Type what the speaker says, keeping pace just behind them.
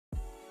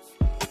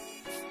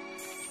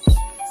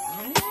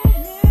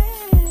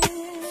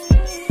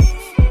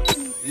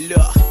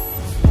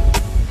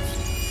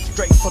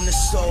from the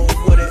soul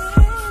with it.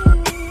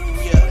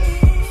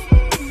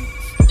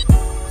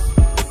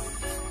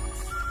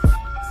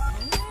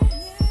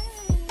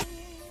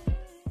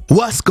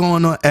 What's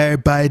going on,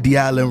 everybody? The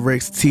Island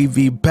Ricks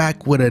TV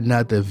back with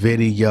another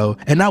video,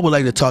 and I would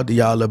like to talk to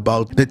y'all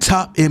about the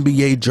top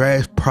NBA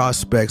draft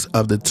prospects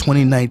of the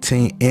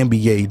 2019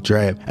 NBA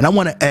draft. And I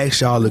want to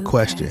ask y'all a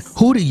question: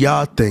 who do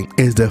y'all think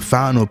is the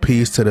final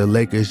piece to the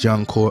Lakers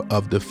young core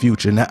of the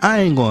future? Now,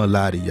 I ain't gonna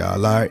lie to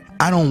y'all, alright?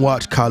 I don't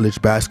watch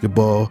college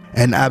basketball,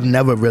 and I've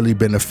never really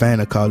been a fan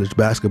of college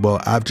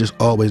basketball. I've just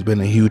always been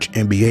a huge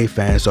NBA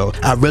fan, so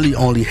I really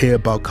only hear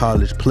about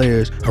college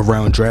players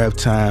around draft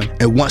time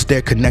and once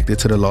they're connected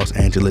to the Los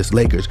Angeles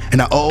Lakers.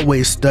 And I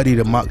always study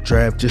the mock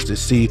draft just to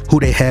see who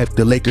they have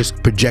the Lakers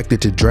projected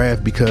to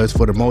draft, because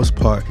for the most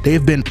part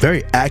they've been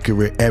very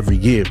accurate every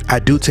year. I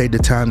do take the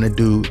time to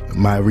do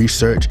my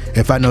research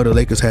if I know the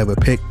Lakers have a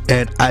pick,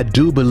 and I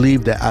do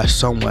believe that I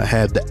somewhat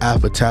have the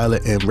alpha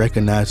talent in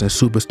recognizing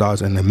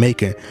superstars in the making.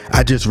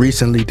 I just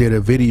recently did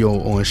a video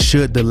on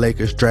should the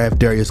Lakers draft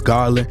Darius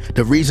Garland.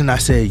 The reason I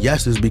said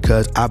yes is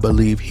because I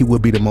believe he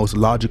would be the most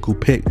logical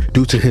pick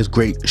due to his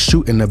great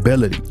shooting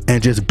ability,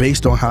 and just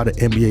based on how the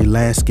NBA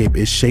landscape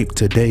is shaped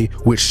today,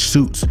 which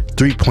suits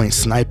three-point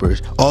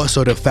snipers.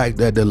 Also, the fact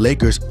that the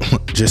Lakers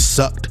just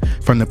sucked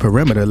from the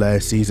perimeter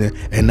last season,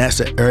 and that's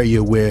an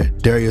area where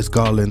Darius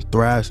Garland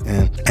thrives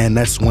in, and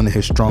that's one of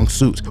his strong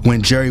suits.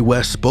 When Jerry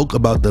West spoke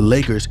about the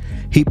Lakers,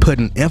 he put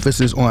an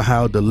emphasis on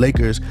how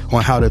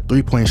the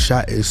three-point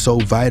shot is so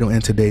vital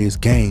in today's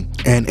game.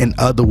 And in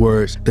other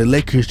words, the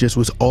Lakers just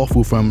was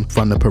awful from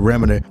the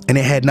perimeter, and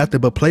they had nothing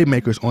but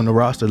playmakers on the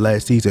roster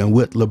last season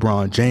with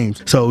LeBron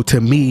James. So to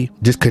me,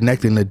 just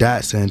connecting the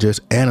dots and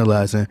just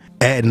analyzing,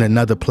 adding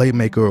another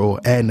playmaker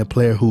or adding a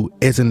player who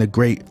isn't a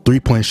great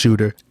three-point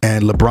shooter,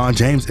 and LeBron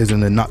James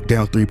isn't a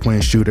knockdown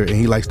three-point shooter and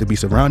he likes to be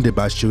surrounded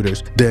by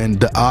shooters, then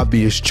the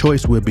obvious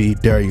choice would be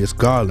Darius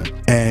Garland.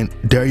 And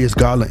Darius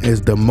Garland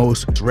is the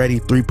most ready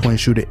three-point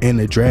shooter in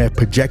the draft,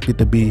 projected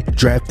to be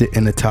drafted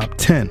in the top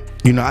 10.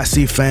 You know, I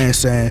see fans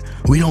saying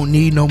we don't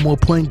need no more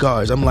point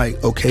guards. I'm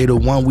like, okay, the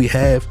one we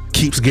have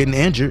keeps getting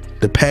injured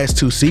the past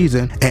 2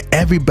 seasons, and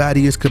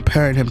everybody is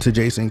comparing him to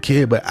Jason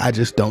Kidd, but I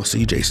just don't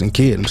see Jason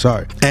Kidd. I'm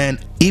sorry.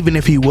 And even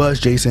if he was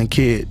Jason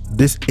Kidd,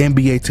 this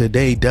NBA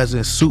today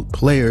doesn't suit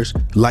players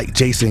like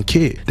Jason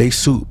Kidd. They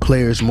suit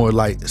players more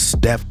like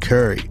Steph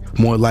Curry,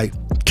 more like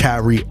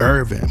Kyrie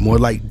Irving, more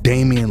like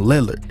Damian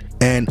Lillard.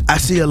 And I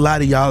see a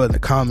lot of y'all in the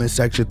comment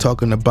section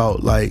talking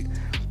about, like,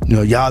 you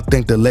know, y'all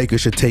think the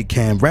Lakers should take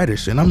Cam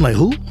Reddish, and I'm like,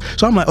 who?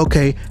 So I'm like,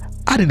 okay,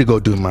 I need to go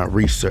do my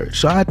research.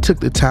 So I took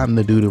the time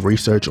to do the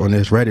research on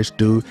this Reddish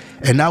dude,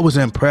 and I was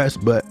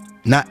impressed, but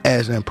not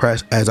as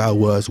impressed as I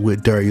was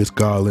with Darius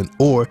Garland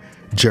or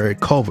Jarrett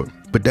Culver.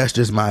 But that's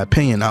just my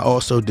opinion. I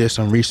also did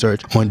some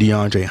research on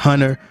DeAndre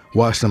Hunter,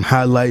 watched some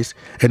highlights,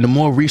 and the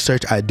more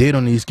research I did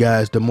on these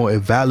guys, the more it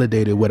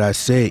validated what I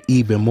said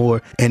even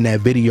more in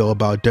that video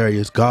about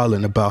Darius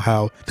Garland, about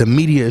how the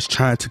media is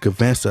trying to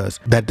convince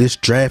us that this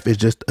draft is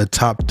just a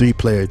top 3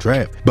 player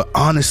draft. But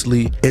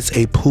honestly, it's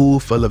a pool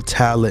full of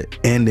talent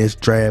in this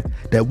draft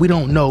that we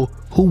don't know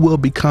who will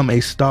become a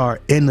star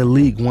in the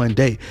league one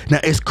day. Now,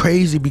 it's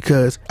crazy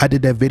because I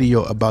did that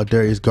video about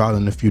Darius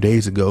Garland a few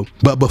days ago,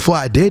 but before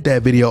I did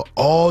that video,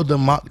 all the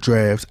mock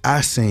drafts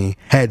I seen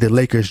had the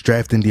Lakers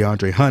drafting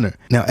DeAndre Hunter.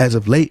 Now, as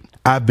of late,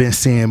 I've been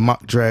seeing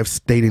mock drafts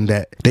stating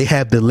that they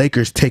have the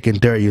Lakers taking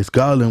Darius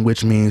Garland,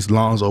 which means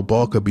Lonzo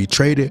Ball could be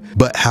traded.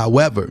 But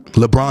however,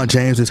 LeBron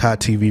James is high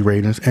TV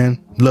ratings, and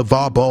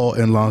LeVar Ball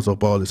and Lonzo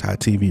Ball is high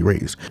TV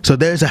ratings. So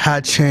there's a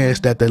high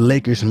chance that the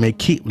Lakers may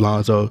keep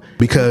Lonzo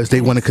because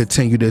they want to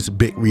continue this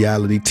big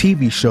reality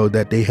TV show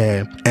that they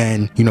have,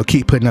 and, you know,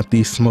 keep putting up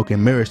these smoke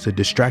and mirrors to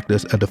distract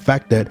us of the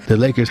fact that the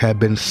Lakers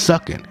have been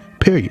sucking,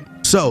 period.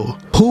 So,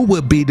 who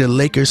would be the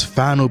Lakers'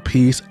 final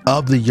piece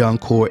of the young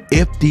core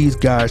if these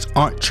guys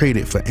aren't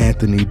traded for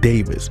Anthony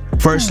Davis?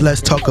 First,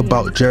 let's talk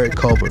about Jarrett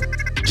Culver.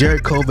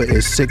 Jarrett Culver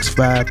is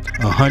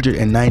 6'5",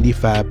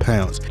 195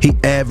 pounds. He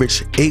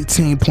averaged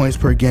 18 points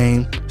per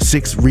game,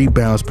 6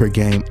 rebounds per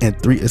game, and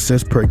 3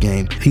 assists per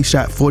game. He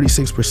shot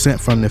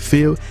 46% from the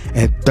field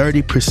and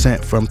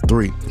 30% from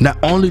 3. Not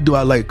only do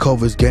I like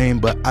Culver's game,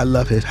 but I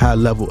love his high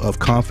level of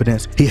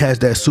confidence. He has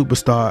that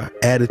superstar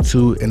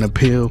attitude and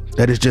appeal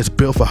that is just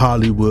built for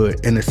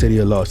Hollywood in the city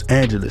of Los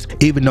Angeles.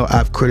 Even though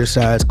I've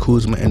criticized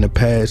Kuzma in the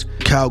past,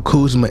 Kyle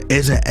Kuzma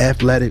isn't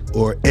athletic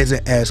or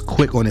isn't as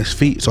quick on his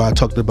feet, so I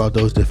talked about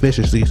those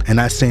deficiencies, and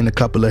I seen a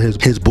couple of his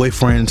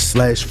boyfriends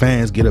slash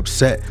fans get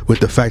upset with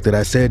the fact that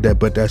I said that,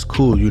 but that's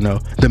cool, you know.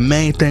 The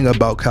main thing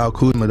about Kyle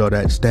Kuzma though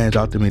that stands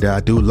out to me that I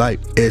do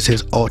like is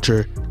his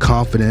ultra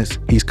confidence.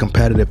 He's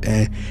competitive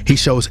and he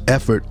shows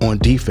effort on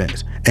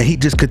defense, and he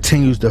just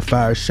continues to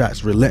fire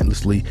shots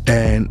relentlessly,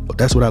 and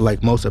that's what I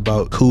like most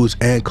about Kuz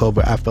and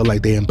Culver. I feel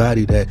like they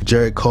embody that.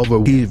 Jarrett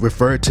Culver, he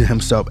referred to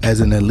himself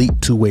as an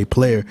elite two-way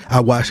player.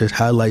 I watch his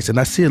highlights and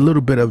I see a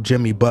little bit of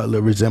Jimmy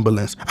Butler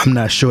resemblance. I'm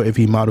not sure if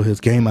he modeled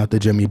his game after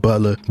Jimmy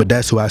Butler, but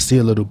that's who I see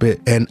a little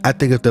bit. And I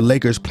think if the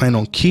Lakers plan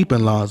on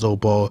keeping Lonzo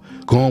Ball,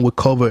 going with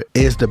Culver Culver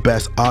is the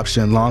best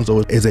option. Lonzo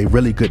is a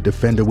really good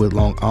defender with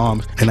long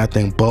arms, and I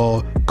think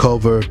Ball,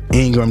 Culver,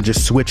 Ingram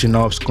just switching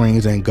off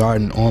screens and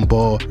guarding on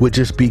ball would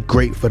just be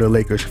great for the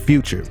Lakers'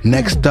 future.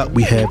 Next up,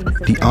 we have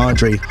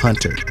DeAndre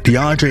Hunter.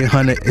 DeAndre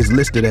Hunter is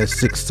listed as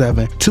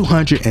 6'7",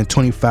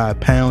 225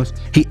 pounds.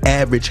 He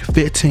averaged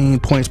 15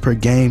 points per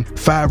game,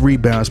 5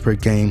 rebounds per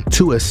game,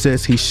 2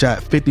 assists. He shot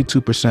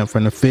 52%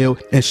 from the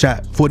field and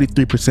shot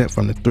 43%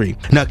 from the three.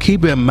 Now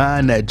keep in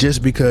mind that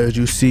just because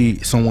you see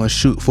someone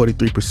shoot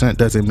 43%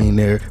 doesn't mean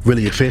they're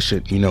really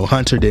efficient. You know,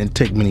 Hunter didn't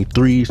take many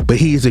threes, but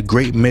he is a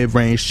great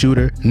mid-range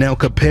shooter. Now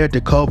compared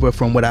to Culver,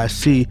 from what I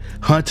see,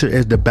 Hunter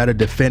is the better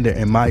defender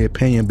in my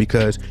opinion,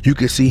 because you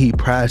can see he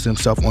prides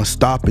himself on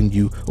stopping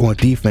you on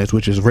defense,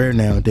 which is rare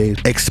nowadays,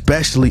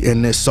 especially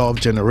in this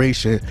soft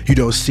generation. You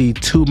don't see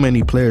too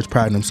many players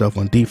priding themselves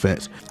on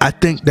defense. I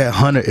think that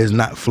Hunter is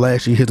not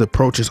flashy. His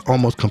approach is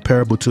almost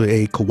comparable to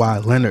a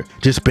Kawhi Leonard,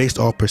 just based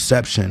off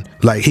perception.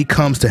 Like, he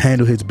comes to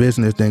handle his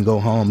business then go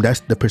home. That's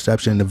the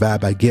perception, the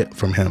vibe I get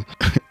from him.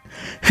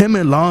 Him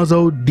and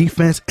Lonzo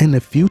defense in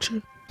the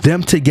future,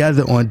 them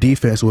together on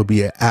defense would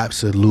be an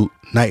absolute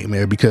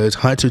nightmare, because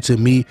Hunter to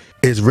me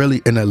is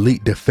really an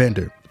elite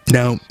defender.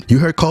 Now, you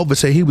heard Culver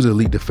say he was an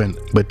elite defender,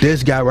 but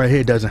this guy right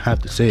here doesn't have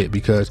to say it,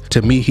 because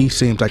to me, he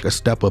seems like a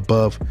step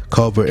above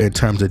Culver in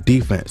terms of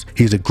defense.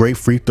 He's a great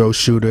free throw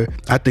shooter.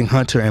 I think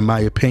Hunter, in my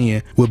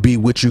opinion, would be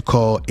what you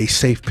call a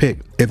safe pick.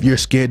 If you're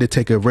scared to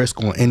take a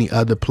risk on any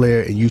other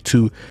player and you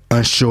too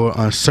unsure,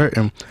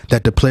 uncertain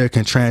that the player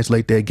can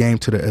translate their game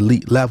to the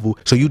elite level,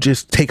 so you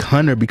just take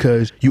Hunter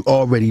because you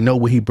already know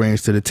what he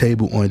brings to the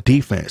table on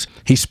defense.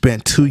 He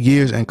spent 2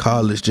 years in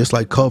college just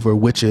like Culver,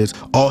 which is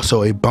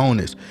also a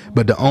bonus.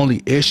 But the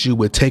only issue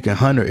with taking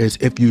Hunter is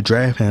if you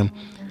draft him,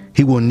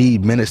 he will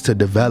need minutes to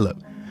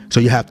develop. So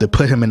you have to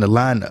put him in the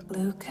lineup.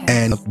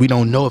 And we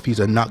don't know if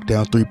he's a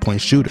knockdown three-point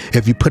shooter.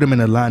 If you put him in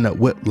the lineup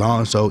with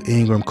Lonzo,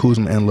 Ingram,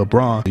 Kuzma, and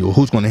LeBron,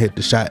 who's going to hit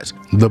the shots?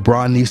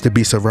 LeBron needs to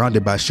be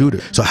surrounded by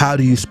shooters. So how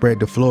do you spread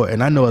the floor?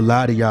 And I know a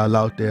lot of y'all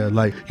out there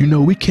like, you know,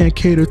 we can't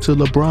cater to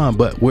LeBron,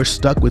 but we're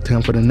stuck with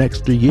him for the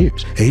next 3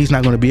 years. And he's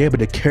not going to be able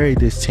to carry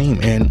this team.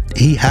 And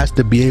he has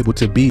to be able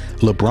to be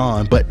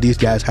LeBron, but these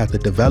guys have to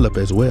develop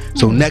as well.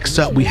 So next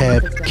up, we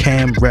have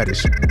Cam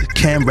Reddish.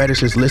 Cam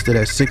Reddish is listed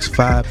at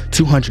 6'5",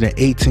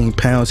 218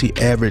 pounds. He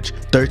averaged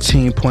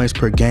 13 points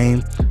per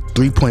game,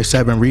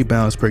 3.7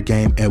 rebounds per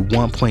game, and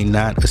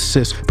 1.9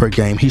 assists per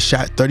game. He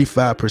shot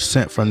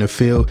 35% from the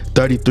field,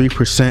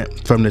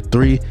 33% from the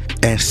three,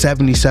 and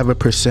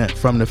 77%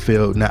 from the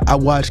field. Now, I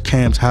watched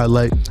Cam's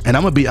highlight, and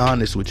I'm gonna be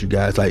honest with you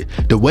guys, like,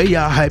 the way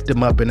y'all hyped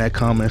him up in that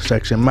comment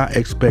section, my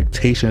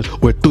expectations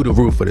were through the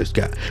roof for this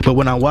guy. But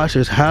when I watched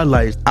his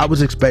highlights, I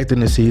was expecting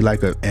to see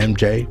like a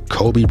MJ,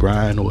 Kobe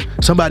Bryant, or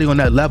somebody on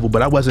that level,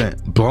 but I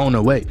wasn't blown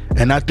away.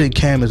 And I think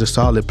Cam is a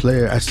solid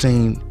player. I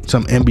seen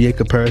some NBA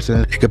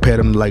comparisons, they compared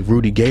him to like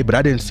Rudy Gay, but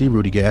I didn't see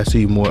Rudy Gay. I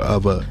see more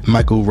of a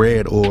Michael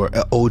Redd or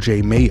a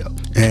OJ Mayo.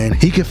 And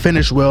he can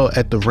finish well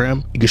at the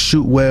rim. He can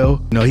shoot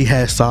well. You know, he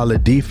has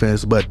solid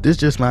defense, but this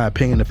is just my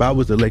opinion. If I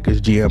was the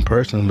Lakers GM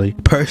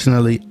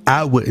personally,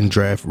 I wouldn't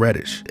draft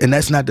Reddish. And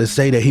that's not to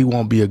say that he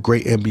won't be a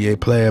great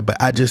NBA player, but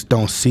I just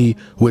don't see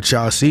what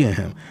y'all see in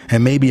him.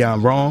 And maybe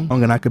I'm wrong,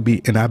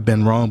 and I've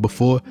been wrong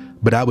before,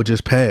 but I would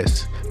just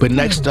pass. But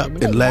next up,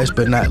 and last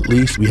but not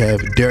least, we have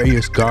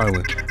Darius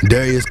Garland.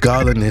 Darius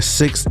Garland is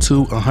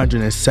 6'2",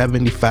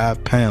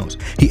 175 pounds.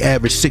 He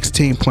averaged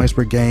 16 points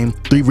per game,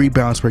 3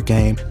 rebounds per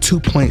game,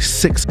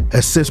 2.6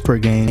 assists per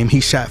game.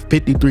 He shot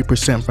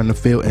 53% from the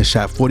field and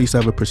shot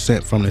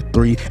 47% from the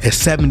three and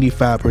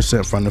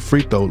 75% from the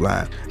free throw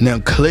line. Now,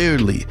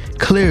 clearly,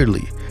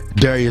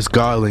 Darius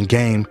Garland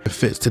game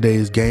fits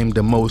today's game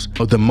the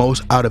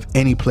most out of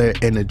any player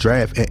in the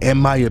draft. And in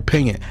my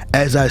opinion,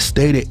 as I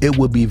stated, it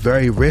would be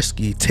very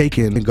risky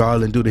taking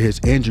Garland due to his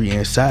injury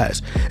and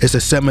size. It's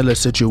a similar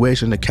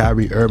situation to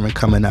Kyrie Irving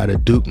coming out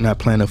of Duke, not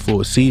playing a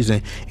full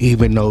season,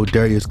 even though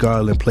Darius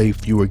Garland played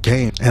fewer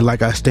games. And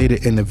like I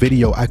stated in the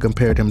video, I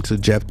compared him to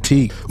Jeff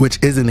Teague, which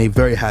isn't a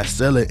very high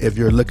ceiling if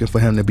you're looking for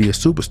him to be a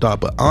superstar,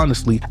 but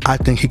honestly, I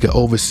think he could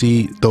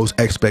oversee those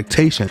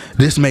expectations.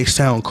 This may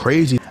sound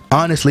crazy.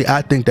 Honestly,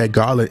 I think that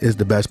Garland is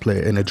the best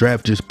player in the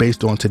draft just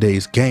based on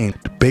today's game,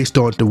 based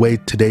on the way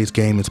today's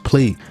game is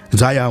played.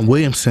 Zion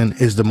Williamson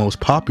is the most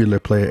popular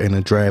player in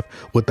the draft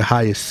with the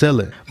highest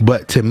ceiling.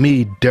 But to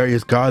me,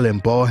 Darius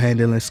Garland, ball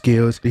handling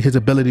skills, his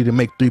ability to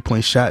make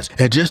three-point shots,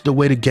 and just the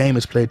way the game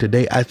is played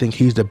today, I think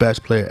he's the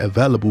best player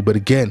available. But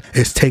again,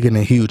 it's taking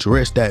a huge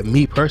risk that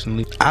me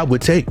personally, I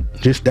would take.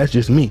 That's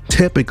just me.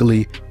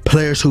 Typically,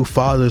 players whose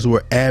fathers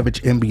were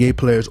average NBA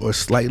players or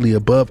slightly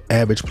above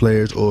average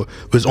players or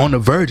was on the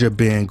verge of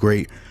being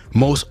great,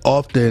 most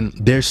often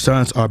their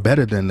sons are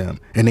better than them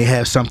and they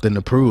have something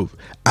to prove,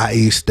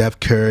 i.e. Steph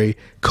Curry,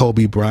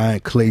 Kobe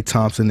Bryant, Klay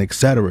Thompson,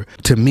 etc.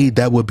 To me,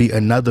 that would be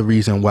another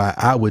reason why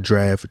I would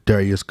draft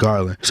Darius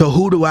Garland. So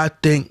who do I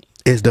think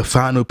is the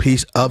final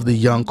piece of the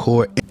young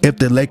core if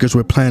the Lakers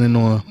were planning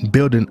on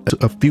building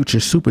a future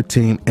super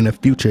team and a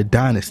future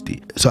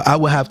dynasty. So I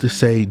would have to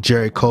say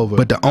Jarrett Culver.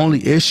 But the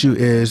only issue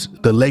is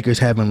the Lakers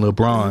having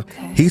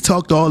LeBron. He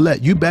talked all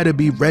that. You better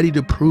be ready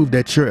to prove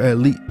that you're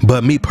elite.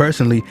 But me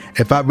personally,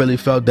 if I really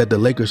felt that the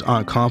Lakers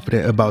aren't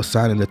confident about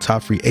signing the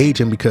top free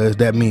agent, because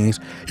that means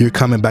you're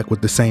coming back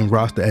with the same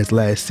roster as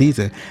last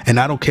season. And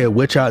I don't care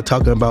what y'all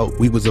talking about,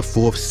 we was a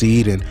 4th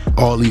seed and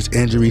all these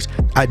injuries.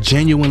 I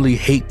genuinely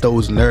hate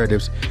those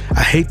narratives.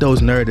 I hate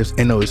those narratives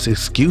and those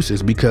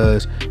excuses,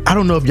 because I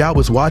don't know if y'all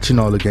was watching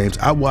all the games.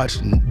 I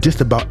watched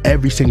just about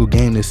every single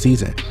game this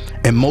season,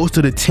 and most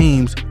of the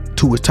teams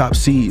who was top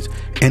seeds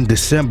in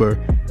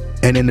December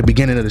and in the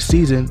beginning of the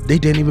season, they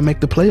didn't even make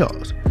the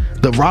playoffs.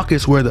 The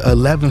Rockets were the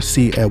 11th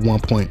seed at one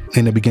point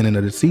in the beginning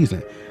of the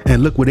season,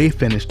 and look where they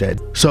finished at.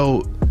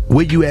 So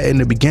where you at in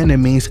the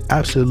beginning means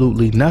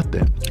absolutely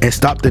nothing. And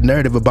stop the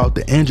narrative about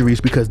the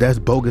injuries, because that's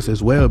bogus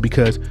as well,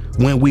 because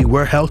when we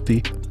were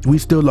healthy, we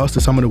still lost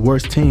to some of the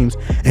worst teams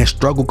and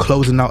struggled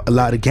closing out a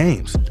lot of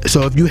games.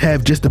 So if you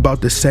have just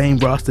about the same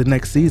roster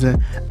next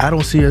season, I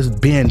don't see us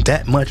being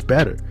that much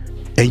better.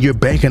 And you're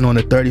banking on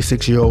a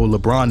 36-year-old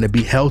LeBron to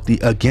be healthy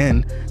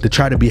again, to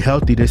try to be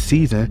healthy this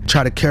season,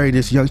 try to carry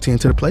this young team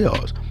to the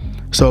playoffs.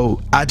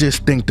 So I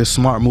just think the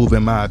smart move,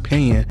 in my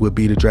opinion, would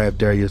be to draft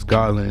Darius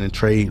Garland and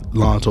trade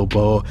Lonzo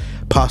Ball,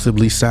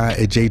 possibly sign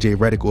a JJ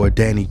Redick or a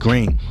Danny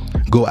Green,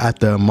 go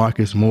after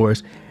Marcus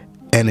Morris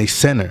and a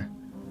center.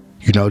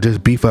 You know,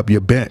 just beef up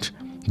your bench.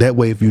 That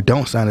way, if you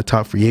don't sign a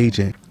top free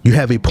agent, you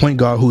have a point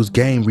guard whose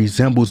game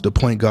resembles the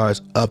point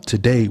guards of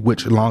today,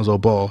 which Lonzo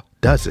Ball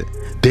doesn't.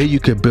 Then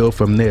you could build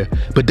from there.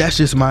 But that's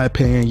just my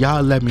opinion.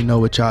 Y'all let me know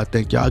what y'all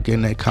think. Y'all get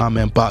in that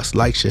comment box,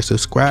 like, share,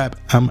 subscribe.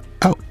 I'm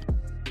out.